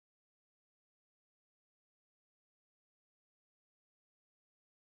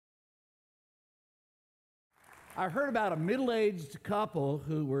I heard about a middle-aged couple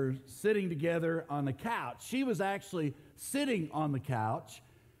who were sitting together on the couch. She was actually sitting on the couch,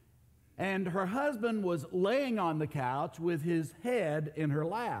 and her husband was laying on the couch with his head in her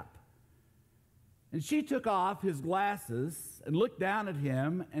lap. And she took off his glasses and looked down at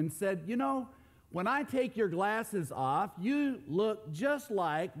him and said, "You know, when I take your glasses off, you look just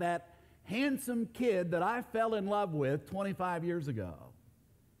like that handsome kid that I fell in love with 25 years ago."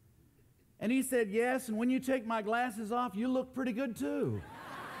 And he said, "Yes, and when you take my glasses off, you look pretty good too."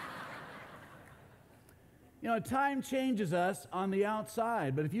 You know, time changes us on the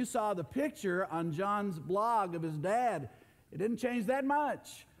outside, but if you saw the picture on John's blog of his dad, it didn't change that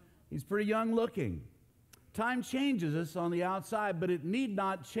much. He's pretty young looking. Time changes us on the outside, but it need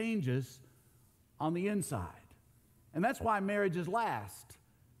not change us on the inside. And that's why marriages last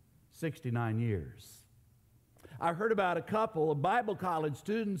 69 years. I heard about a couple of Bible college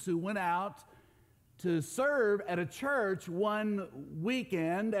students who went out to serve at a church one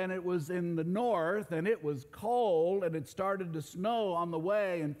weekend, and it was in the north, and it was cold, and it started to snow on the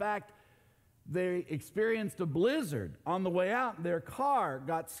way. In fact, they experienced a blizzard on the way out, and their car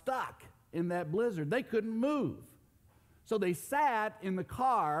got stuck in that blizzard. They couldn't move. So they sat in the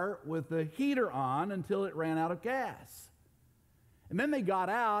car with the heater on until it ran out of gas. And then they got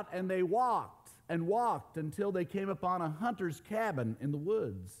out and they walked and walked until they came upon a hunter's cabin in the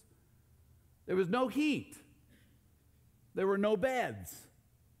woods. There was no heat. There were no beds.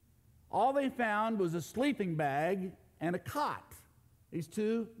 All they found was a sleeping bag and a cot. These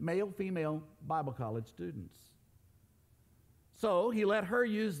two male-female Bible college students. So he let her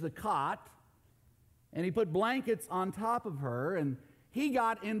use the cot, and he put blankets on top of her, and he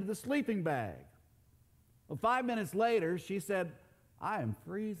got into the sleeping bag. Well, 5 minutes later, she said, "I am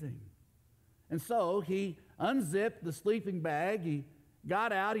freezing." And so he unzipped the sleeping bag, he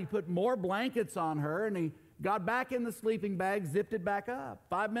got out, he put more blankets on her, and he got back in the sleeping bag, zipped it back up.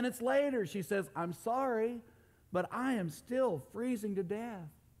 5 minutes later, she says, "I'm sorry, but I am still freezing to death."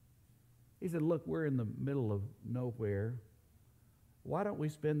 He said, "Look, we're in the middle of nowhere. Why don't we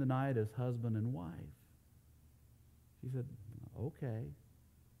spend the night as husband and wife?" She said, "Okay."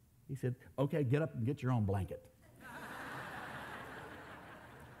 He said, "Okay, get up and get your own blanket."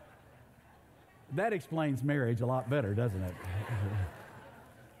 That explains marriage a lot better, doesn't it?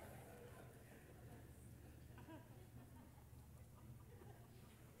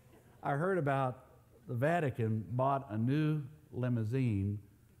 I heard about the Vatican bought a new limousine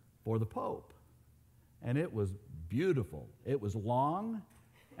for the Pope, and it was beautiful. It was long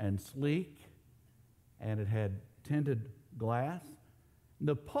and sleek, and it had tinted glass.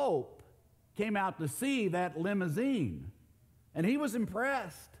 The Pope came out to see that limousine, and he was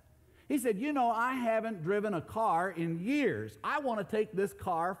impressed. He said, "You know, I haven't driven a car in years. I want to take this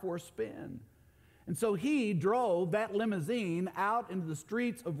car for a spin." And so he drove that limousine out into the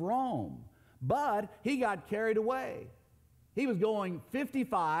streets of Rome. But he got carried away. He was going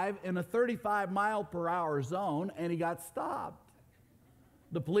 55 in a 35-mile-per-hour zone, and he got stopped.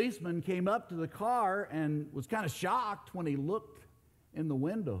 The policeman came up to the car and was kind of shocked when he looked in the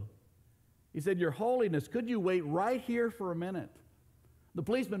window. He said, "Your Holiness, could you wait right here for a minute?" The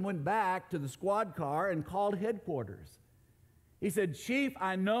policeman went back to the squad car and called headquarters. He said, "Chief,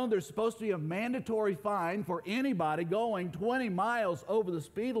 I know there's supposed to be a mandatory fine for anybody going 20 miles over the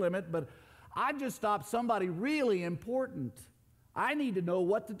speed limit, but I just stopped somebody really important. I need to know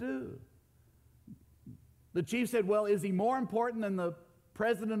what to do." The chief said, "Well, is he more important than the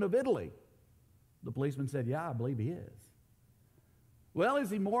president of Italy?" The policeman said, "Yeah, I believe he is." "Well, is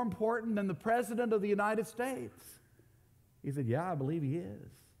he more important than the president of the United States?" He said, "Yeah, I believe he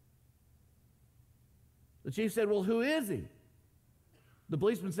is." The chief said, "Well, who is he?" The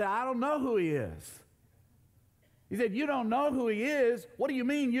policeman said, "I don't know who he is." He said, "You don't know who he is? What do you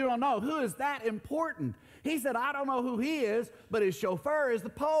mean you don't know? Who is that important?" He said, "I don't know who he is, but his chauffeur is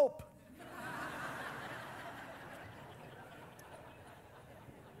the Pope."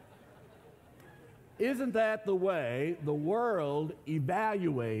 Isn't that the way the world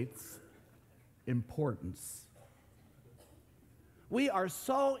evaluates importance? We are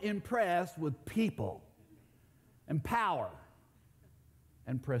so impressed with people and power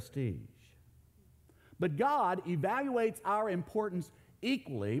and prestige. But God evaluates our importance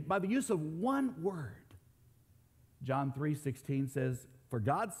equally by the use of one word. John 3:16 says, "For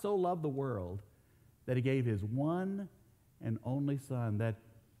God so loved the world that he gave his one and only Son, that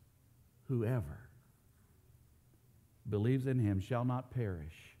whoever believes in him shall not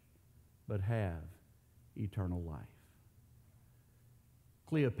perish, but have eternal life."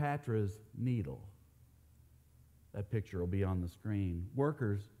 Cleopatra's Needle. That picture will be on the screen.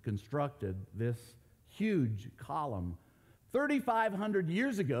 Workers constructed this huge column 3,500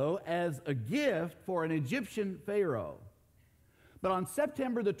 years ago as a gift for an Egyptian pharaoh. But on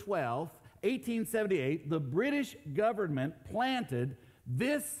September the 12th, 1878, the British government planted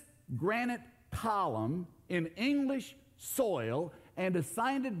this granite column in English soil and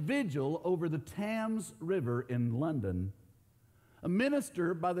assigned it vigil over the Thames River in London. A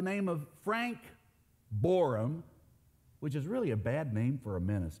minister by the name of Frank Borum, which is really a bad name for a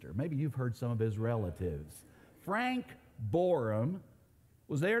minister. Maybe you've heard some of his relatives. Frank Borum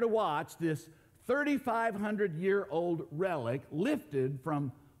was there to watch this 3,500-year-old relic lifted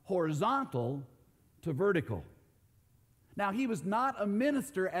from horizontal to vertical. Now, he was not a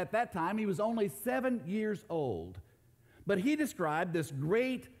minister at that time. He was only 7 years old. But he described this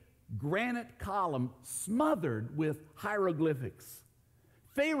great granite column smothered with hieroglyphics.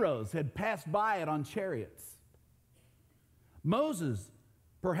 Pharaohs had passed by it on chariots. Moses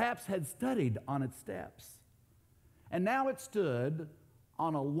perhaps had studied on its steps. And now it stood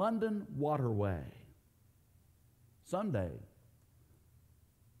on a London waterway. Someday,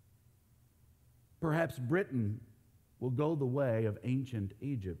 perhaps Britain will go the way of ancient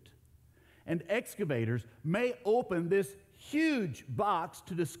Egypt, and excavators may open this huge box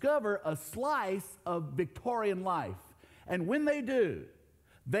to discover a slice of Victorian life. And when they do,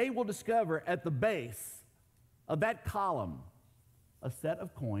 they will discover at the base of that column a set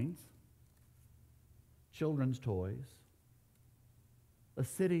of coins, children's toys, a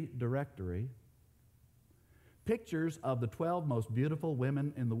city directory, pictures of the 12 most beautiful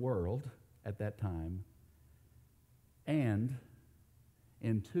women in the world at that time, and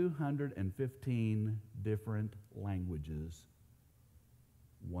in 215 different languages,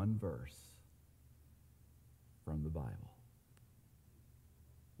 one verse from the Bible.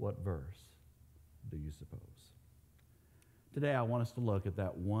 What verse do you suppose? Today I want us to look at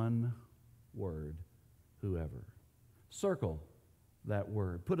that one word, whoever. Circle that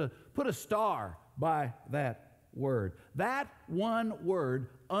word. Put a star by that word. That one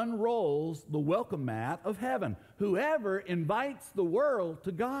word unrolls the welcome mat of heaven. Whoever invites the world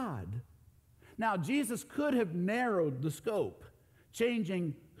to God. Now, Jesus could have narrowed the scope,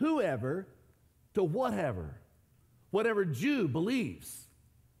 changing whoever to whatever. Whatever Jew believes,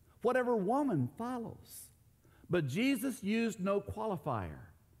 whatever woman follows. But Jesus used no qualifier.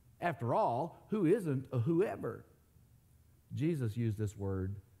 After all, who isn't a whoever? Jesus used this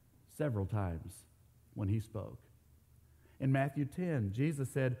word several times when he spoke. In Matthew 10, Jesus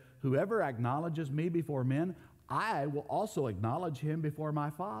said, "Whoever acknowledges me before men, I will also acknowledge him before my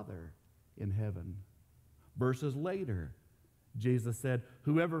Father in heaven." Verses later, Jesus said,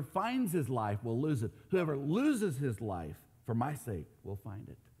 "Whoever finds his life will lose it. Whoever loses his life for my sake will find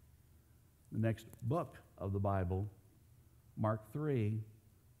it." The next book of the Bible, Mark 3,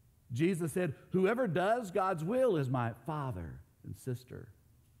 Jesus said, "Whoever does God's will is my father and sister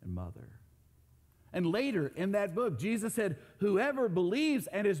and mother." And later in that book, Jesus said, "Whoever believes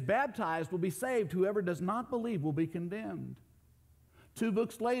and is baptized will be saved. Whoever does not believe will be condemned." 2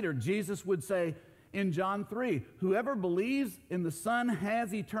 books later, Jesus would say in John 3, "Whoever believes in the Son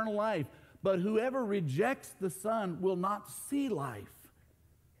has eternal life, but whoever rejects the Son will not see life,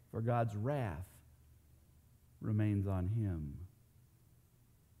 for God's wrath remains on him."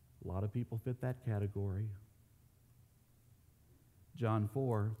 A lot of people fit that category. John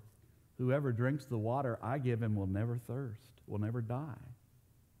 4, "Whoever drinks the water I give him will never thirst, will never die."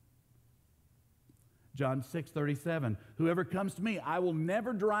 John 6:37, "Whoever comes to me, I will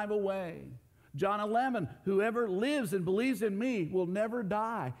never drive away." John 11, "Whoever lives and believes in me will never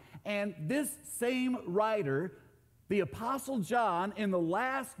die." And this same writer, the Apostle John, in the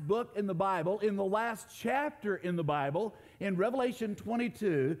last book in the Bible, in the last chapter in the Bible, in Revelation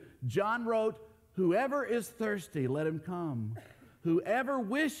 22, John wrote, "Whoever is thirsty, let him come. Whoever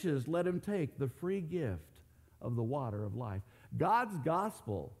wishes, let him take the free gift of the water of life." God's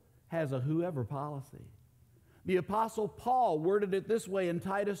gospel has a whoever policy. The Apostle Paul worded it this way in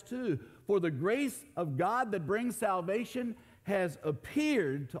Titus 2, "For the grace of God that brings salvation has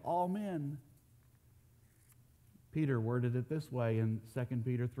appeared to all men." Peter worded it this way in 2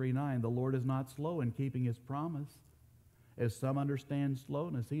 Peter 3:9, "The Lord is not slow in keeping his promise, as some understand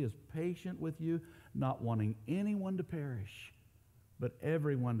slowness. He is patient with you, not wanting anyone to perish, but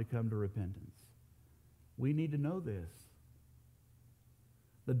everyone to come to repentance." We need to know this.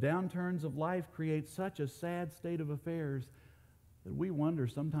 The downturns of life create such a sad state of affairs that we wonder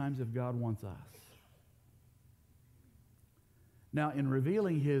sometimes if God wants us. Now, in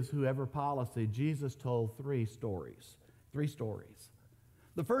revealing his whoever policy, Jesus told three stories.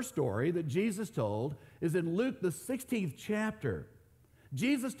 The first story that Jesus told is in Luke, the 16th chapter.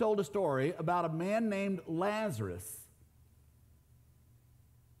 Jesus told a story about a man named Lazarus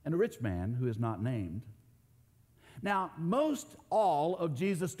and a rich man who is not named. Now, most all of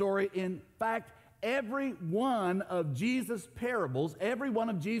Jesus' story, in fact, every one of Jesus' parables, every one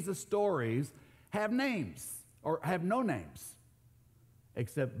of Jesus' stories have names or have no names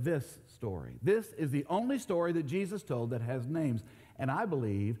except this story. This is the only story that Jesus told that has names, and I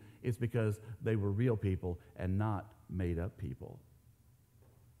believe it's because they were real people and not made-up people.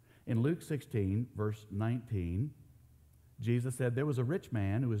 In Luke 16, verse 19, Jesus said, "There was a rich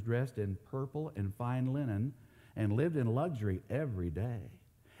man who was dressed in purple and fine linen and lived in luxury every day.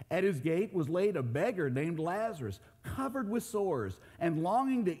 At his gate was laid a beggar named Lazarus, covered with sores and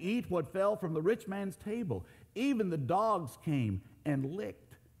longing to eat what fell from the rich man's table. Even the dogs came and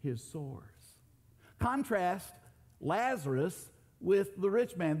licked his sores." Contrast Lazarus with the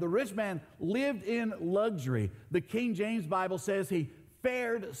rich man. The rich man lived in luxury. The King James Bible says he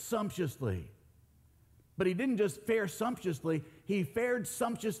fared sumptuously. But he didn't just fare sumptuously, he fared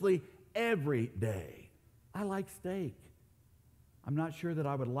sumptuously every day. I like steak. I'm not sure that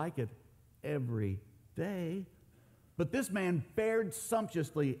I would like it every day, but this man fared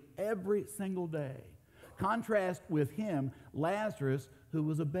sumptuously every single day. Contrast with him, Lazarus, who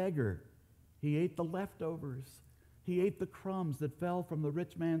was a beggar. He ate the leftovers. He ate the crumbs that fell from the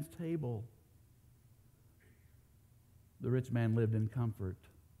rich man's table. The rich man lived in comfort.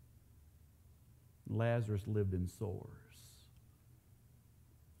 Lazarus lived in sores.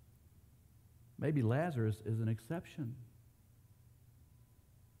 Maybe Lazarus is an exception.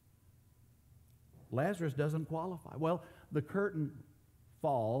 Lazarus doesn't qualify. Well, the curtain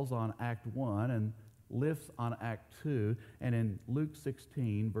falls on Act 1 and lifts on Act 2. And in Luke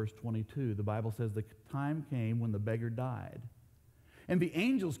 16, verse 22, the Bible says, "The time came when the beggar died, and the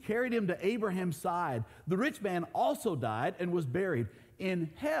angels carried him to Abraham's side. The rich man also died and was buried.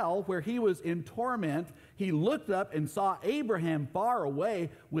 In hell, where he was in torment, he looked up and saw Abraham far away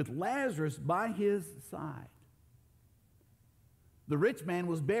with Lazarus by his side." The rich man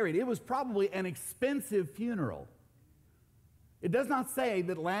was buried. It was probably an expensive funeral. It does not say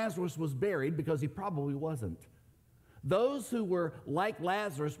that Lazarus was buried, because he probably wasn't. Those who were like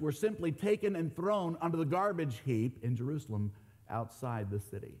Lazarus were simply taken and thrown onto the garbage heap in Jerusalem outside the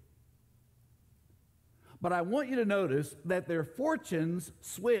city. But I want you to notice that their fortunes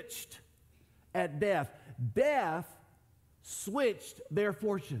switched at death. Death switched their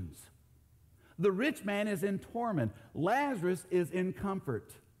fortunes. The rich man is in torment. Lazarus is in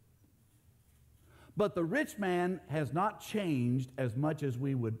comfort. But the rich man has not changed as much as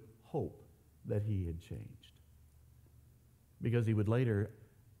we would hope that he had changed. Because he would later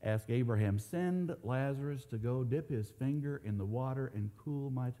ask Abraham, "Send Lazarus to go dip his finger in the water and cool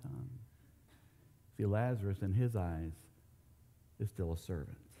my tongue." See, Lazarus, in his eyes, is still a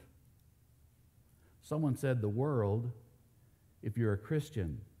servant. Someone said the world, if you're a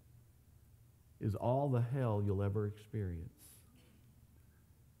Christian, is all the hell you'll ever experience.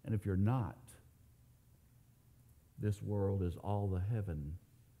 And if you're not, this world is all the heaven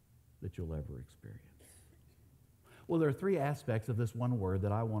that you'll ever experience. Well, there are three aspects of this one word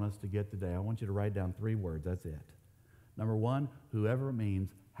that I want us to get today. I want you to write down 3 words. That's it. Number 1, whoever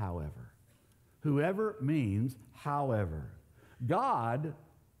means however. Whoever means however. God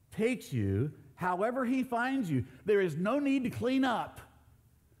takes you however he finds you. There is no need to clean up.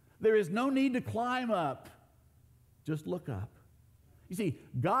 There is no need to climb up. Just look up. You see,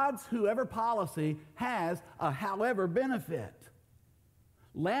 God's whoever policy has a however benefit.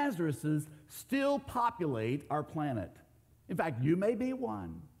 Lazarus's still populate our planet. In fact, you may be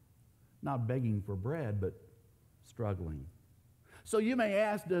one, not begging for bread, but struggling. So you may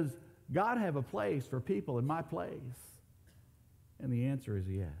ask, does God have a place for people in my place? And the answer is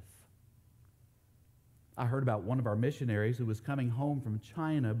yes. I heard about one of our missionaries who was coming home from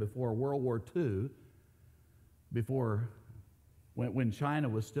China before World War II, when China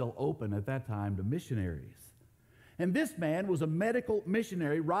was still open at that time to missionaries. And this man was a medical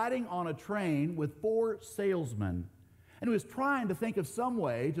missionary riding on a train with 4 salesmen, and he was trying to think of some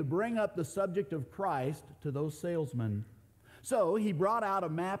way to bring up the subject of Christ to those salesmen. So he brought out a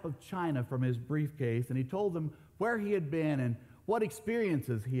map of China from his briefcase, and he told them where he had been and what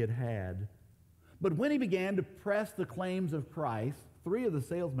experiences he had had. But when he began to press the claims of Christ, 3 of the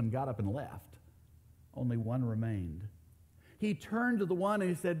salesmen got up and left. Only one remained. He turned to the one and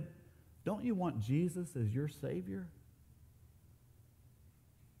he said, "Don't you want Jesus as your Savior?"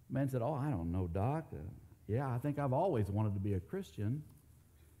 The man said, "Oh, I don't know, Doc. Yeah, I think I've always wanted to be a Christian.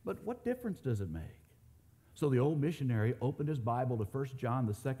 But what difference does it make?" So the old missionary opened his Bible to 1 John,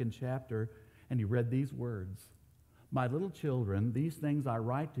 the 2nd chapter, and he read these words. My little children, these things I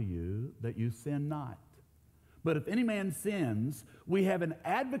write to you, that you sin not. But if any man sins, we have an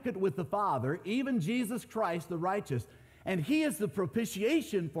advocate with the Father, even Jesus Christ the righteous. And he is the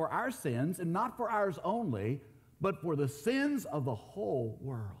propitiation for our sins, and not for ours only, but for the sins of the whole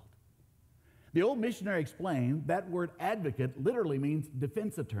world. The old missionary explained that word advocate literally means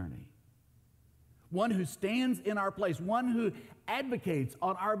defense attorney. One who stands in our place, one who advocates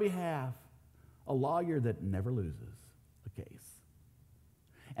on our behalf, a lawyer that never loses a case.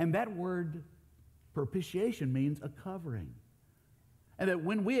 And that word propitiation means a covering. And that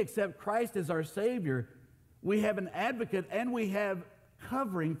when we accept Christ as our Savior, we have an advocate and we have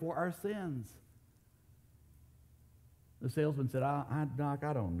covering for our sins. The salesman said, Doc,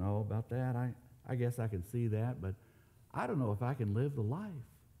 I don't know about that. I guess I can see that, but I don't know if I can live the life.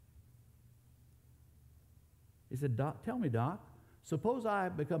 He said, tell me, Doc, suppose I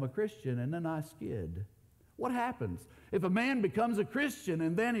become a Christian and then I skid. What happens if a man becomes a Christian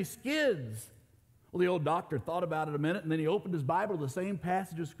and then he skids? Well, the old doctor thought about it a minute, and then he opened his Bible to the same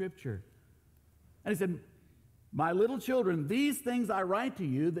passage of Scripture. And he said, my little children, these things I write to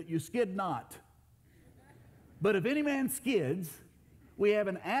you that you skid not. But if any man skids, we have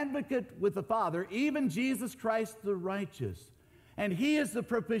an advocate with the Father, even Jesus Christ the righteous. And he is the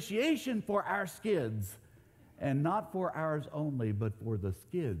propitiation for our skids, and not for ours only, but for the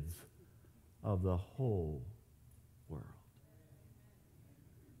skids of the whole world.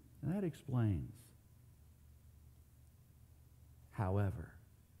 And that explains, however,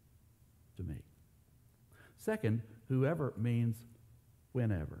 to me. Second, whoever means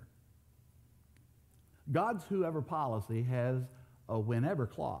whenever. God's whoever policy has a whenever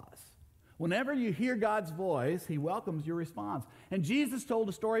clause. Whenever you hear God's voice, he welcomes your response. And Jesus told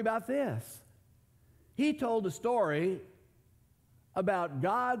a story about this. He told a story about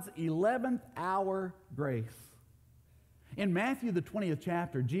God's 11th hour grace. In Matthew, the 20th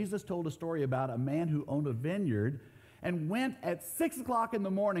chapter, Jesus told a story about a man who owned a vineyard and went at 6 o'clock in the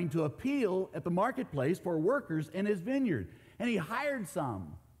morning to appeal at the marketplace for workers in his vineyard. And he hired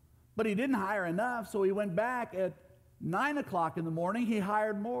some, but he didn't hire enough, so he went back at 9 o'clock in the morning. He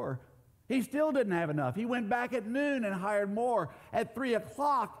hired more. He still didn't have enough. He went back at noon and hired more, at 3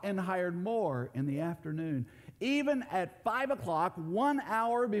 o'clock and hired more in the afternoon. Even at 5 o'clock, 1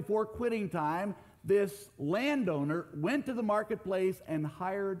 hour before quitting time, this landowner went to the marketplace and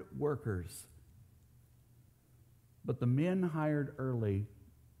hired workers. But the men hired early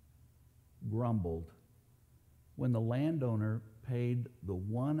grumbled when the landowner paid the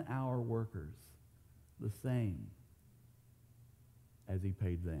 1 hour workers the same as he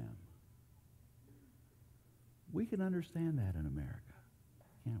paid them. We can understand that in America,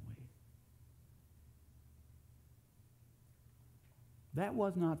 can't we? That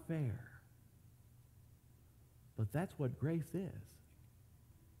was not fair. But that's what grace is.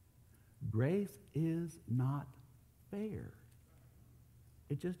 Grace is not fair.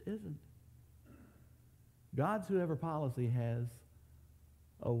 It just isn't. God's whoever policy has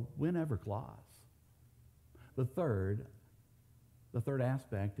a whenever clause. The third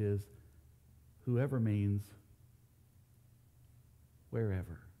aspect is whoever means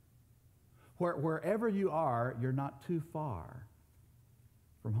wherever. Wherever you are, you're not too far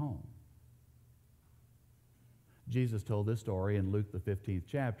from home. Jesus told this story in Luke, the 15th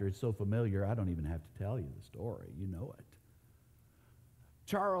chapter. It's so familiar, I don't even have to tell you the story. You know it.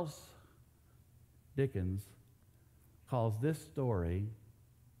 Charles Dickens calls this story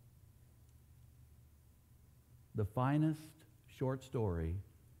the finest short story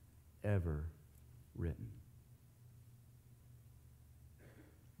ever written.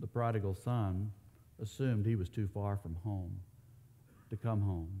 The prodigal son assumed he was too far from home to come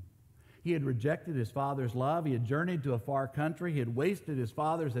home. He had rejected his father's love. He had journeyed to a far country. He had wasted his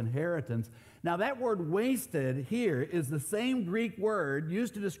father's inheritance. Now, that word wasted here is the same Greek word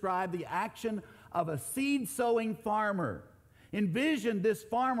used to describe the action of a seed-sowing farmer. Envision this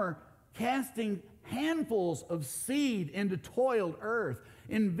farmer casting handfuls of seed into toiled earth.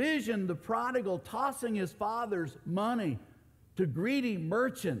 Envision the prodigal tossing his father's money to greedy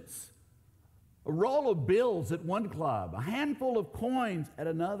merchants. A roll of bills at one club, a handful of coins at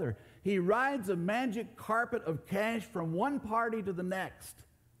another. He rides a magic carpet of cash from one party to the next.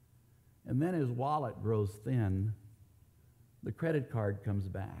 And then his wallet grows thin. The credit card comes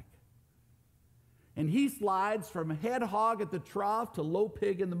back. And he slides from head hog at the trough to low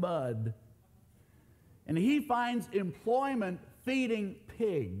pig in the mud. And he finds employment feeding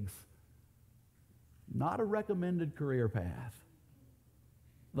pigs. Not a recommended career path.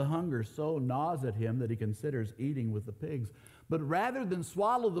 The hunger so gnaws at him that he considers eating with the pigs. But rather than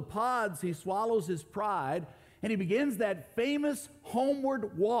swallow the pods, he swallows his pride, And he begins that famous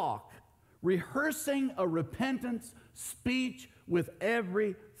homeward walk, rehearsing a repentance speech with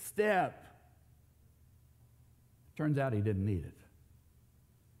every step. Turns out he didn't need it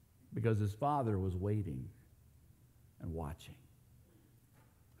because his father was waiting and watching.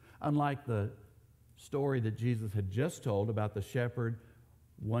 Unlike the story that Jesus had just told about the shepherd,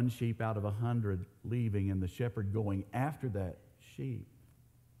 one sheep out of 100 leaving and the shepherd going after that sheep.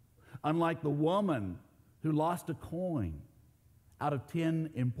 Unlike the woman who lost a coin out of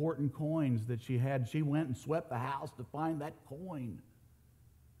 10 important coins that she had, she went and swept the house to find that coin.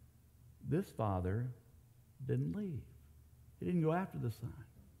 This father didn't leave. He didn't go after the son.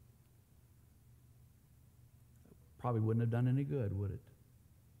 Probably wouldn't have done any good, would it?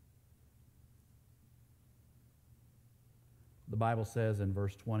 The Bible says in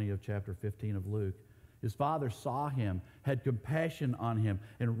verse 20 of chapter 15 of Luke, his father saw him, had compassion on him,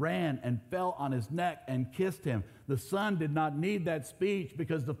 and ran and fell on his neck and kissed him. The son did not need that speech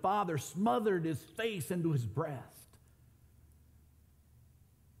because the father smothered his face into his breast.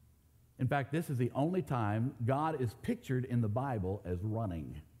 In fact, this is the only time God is pictured in the Bible as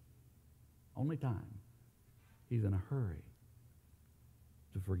running. Only time. He's in a hurry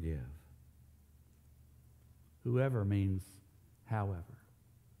to forgive. Whoever means however,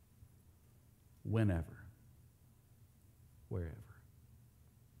 whenever, wherever.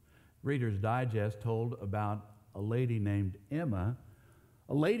 Reader's Digest told about a lady named Emma,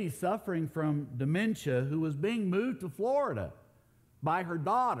 a lady suffering from dementia who was being moved to Florida by her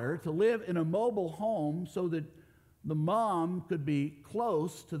daughter to live in a mobile home so that the mom could be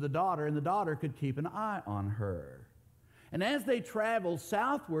close to the daughter and the daughter could keep an eye on her. And as they traveled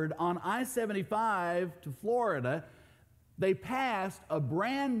southward on I-75 to Florida, they passed a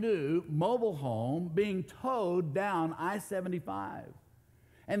brand new mobile home being towed down I-75.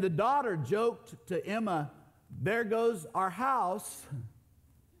 And the daughter joked to Emma, "There goes our house."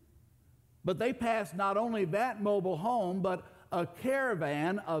 But they passed not only that mobile home, but a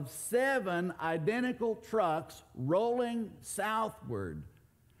caravan of 7 identical trucks rolling southward.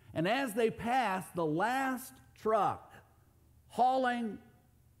 And as they passed the last truck hauling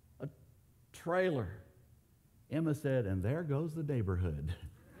a trailer, Emma said, "And there goes the neighborhood."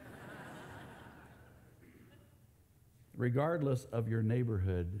 Regardless of your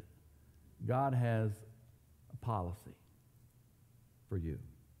neighborhood, God has a policy for you.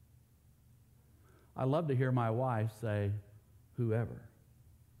 I love to hear my wife say, "whoever."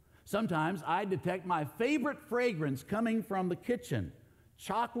 Sometimes I detect my favorite fragrance coming from the kitchen,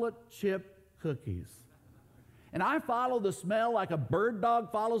 chocolate chip cookies. And I follow the smell like a bird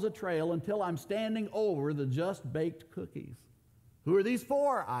dog follows a trail until I'm standing over the just-baked cookies. "Who are these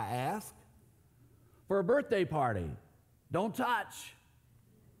for?" I ask. "For a birthday party." "Don't touch."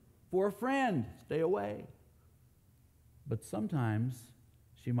 "For a friend." "Stay away." But sometimes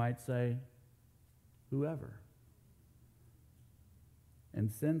she might say, "whoever." And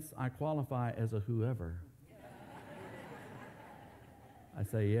since I qualify as a whoever, I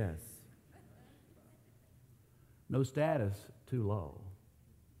say yes. No status too low.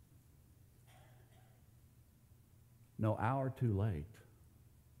 No hour too late.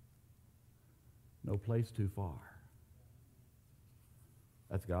 No place too far.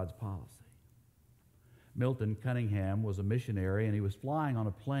 That's God's policy. Milton Cunningham was a missionary, and he was flying on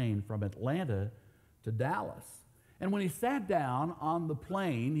a plane from Atlanta to Dallas. And when he sat down on the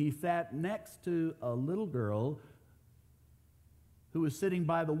plane, he sat next to a little girl who was sitting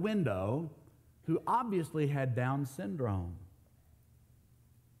by the window who obviously had Down syndrome.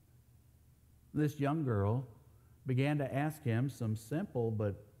 This young girl began to ask him some simple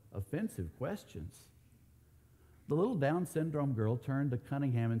but offensive questions. The little Down syndrome girl turned to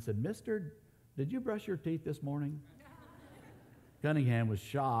Cunningham and said, "Mister, did you brush your teeth this morning?" Cunningham was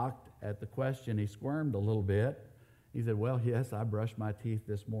shocked at the question. He squirmed a little bit. He said, "Well, yes, I brushed my teeth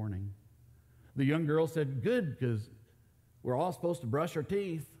this morning." The young girl said, "Good, because we're all supposed to brush our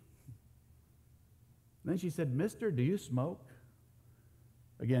teeth." Then she said, "Mister, do you smoke?"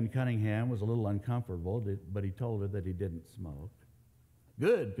 Again, Cunningham was a little uncomfortable, but he told her that he didn't smoke.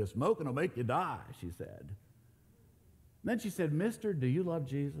 "Good, because smoking will make you die," she said. Then she said, "Mister, do you love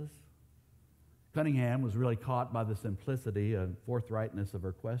Jesus?" Cunningham was really caught by the simplicity and forthrightness of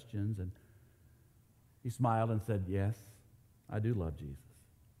her questions, and he smiled and said, "Yes, I do love Jesus."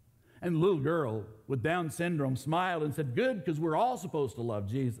 And the little girl with Down syndrome smiled and said, "Good, because we're all supposed to love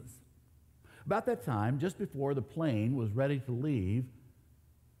Jesus." About that time, just before the plane was ready to leave,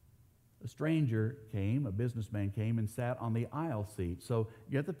 a stranger came, a businessman came and sat on the aisle seat. So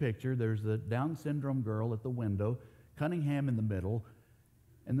you get the picture. There's the Down syndrome girl at the window, Cunningham in the middle.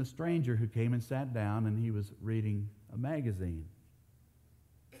 and the stranger who came and sat down, and he was reading a magazine.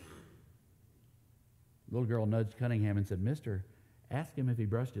 The little girl nudged Cunningham and said, "Mister, ask him if he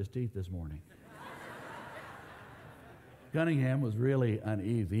brushed his teeth this morning." Cunningham was really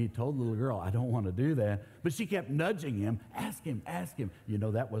uneasy. He told the little girl, "I don't want to do that." But she kept nudging him, "Ask him, ask him." You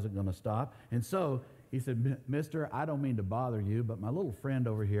know, that wasn't going to stop. And so he said, "Mister, I don't mean to bother you, but my little friend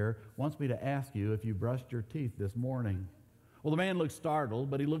over here wants me to ask you if you brushed your teeth this morning." Well, the man looked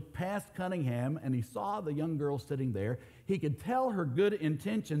startled, but he looked past Cunningham, and he saw the young girl sitting there. He could tell her good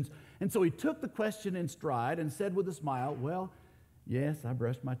intentions, and so he took the question in stride and said with a smile, "Well, yes, I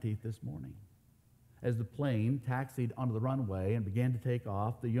brushed my teeth this morning." As the plane taxied onto the runway and began to take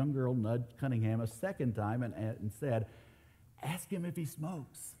off, the young girl nudged Cunningham a second time and said, "Ask him if he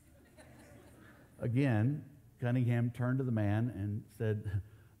smokes." Again, Cunningham turned to the man and said,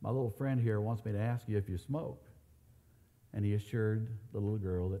 "My little friend here wants me to ask you if you smoke." And he assured the little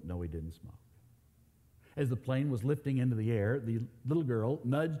girl that no, he didn't smoke. As the plane was lifting into the air, the little girl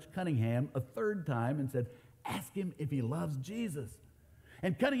nudged Cunningham a third time and said, "Ask him if he loves Jesus."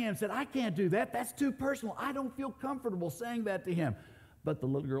 And Cunningham said, "I can't do that. That's too personal. I don't feel comfortable saying that to him." But the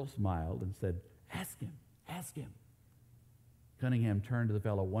little girl smiled and said, "Ask him, ask him." Cunningham turned to the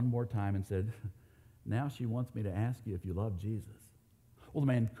fellow one more time and said, "Now she wants me to ask you if you love Jesus." Well, the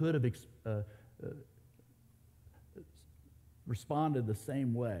man could have responded the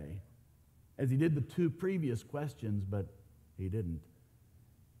same way as he did the two previous questions, but he didn't.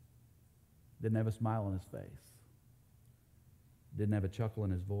 Didn't have a smile on his face. Didn't have a chuckle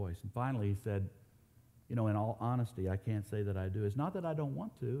in his voice. And finally he said, "You know, in all honesty, I can't say that I do. It's not that I don't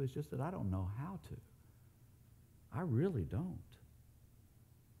want to, it's just that I don't know how to. I really don't.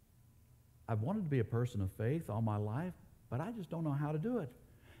 I've wanted to be a person of faith all my life, but I just don't know how to do it.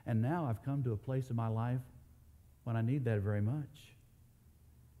 And now I've come to a place in my life when I need that very much."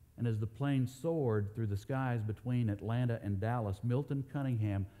 And as the plane soared through the skies between Atlanta and Dallas, Milton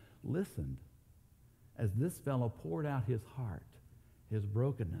Cunningham listened as this fellow poured out his heart, his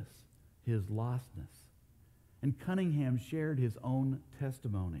brokenness, his lostness. And Cunningham shared his own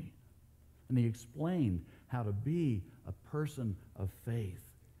testimony. And he explained how to be a person of faith.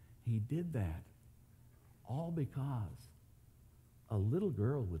 He did that all because a little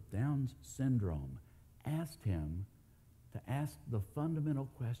girl with Down syndrome asked him to ask the fundamental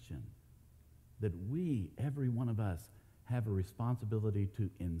question that we, every one of us, have a responsibility to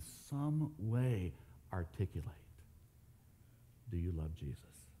in some way articulate. Do you love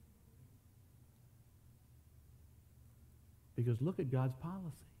Jesus? Because look at God's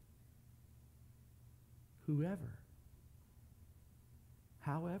policy. Whoever,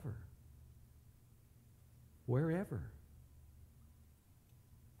 however, wherever,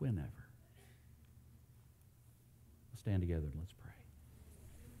 whenever. Let's stand together and let's pray.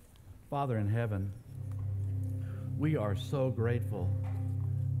 Father in heaven, we are so grateful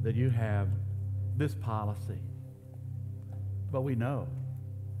that you have this policy. But we know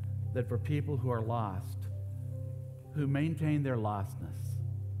that for people who are lost, who maintain their lostness,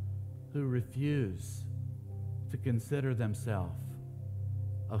 who refuse to consider themselves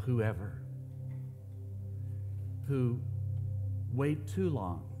a whoever, who wait too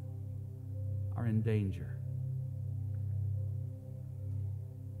long, are in danger.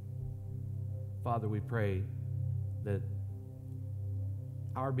 Father, we pray that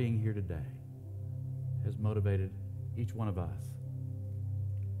our being here today has motivated each one of us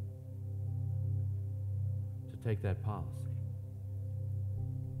to take that policy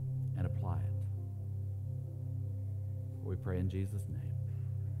and apply it. We pray in Jesus' name.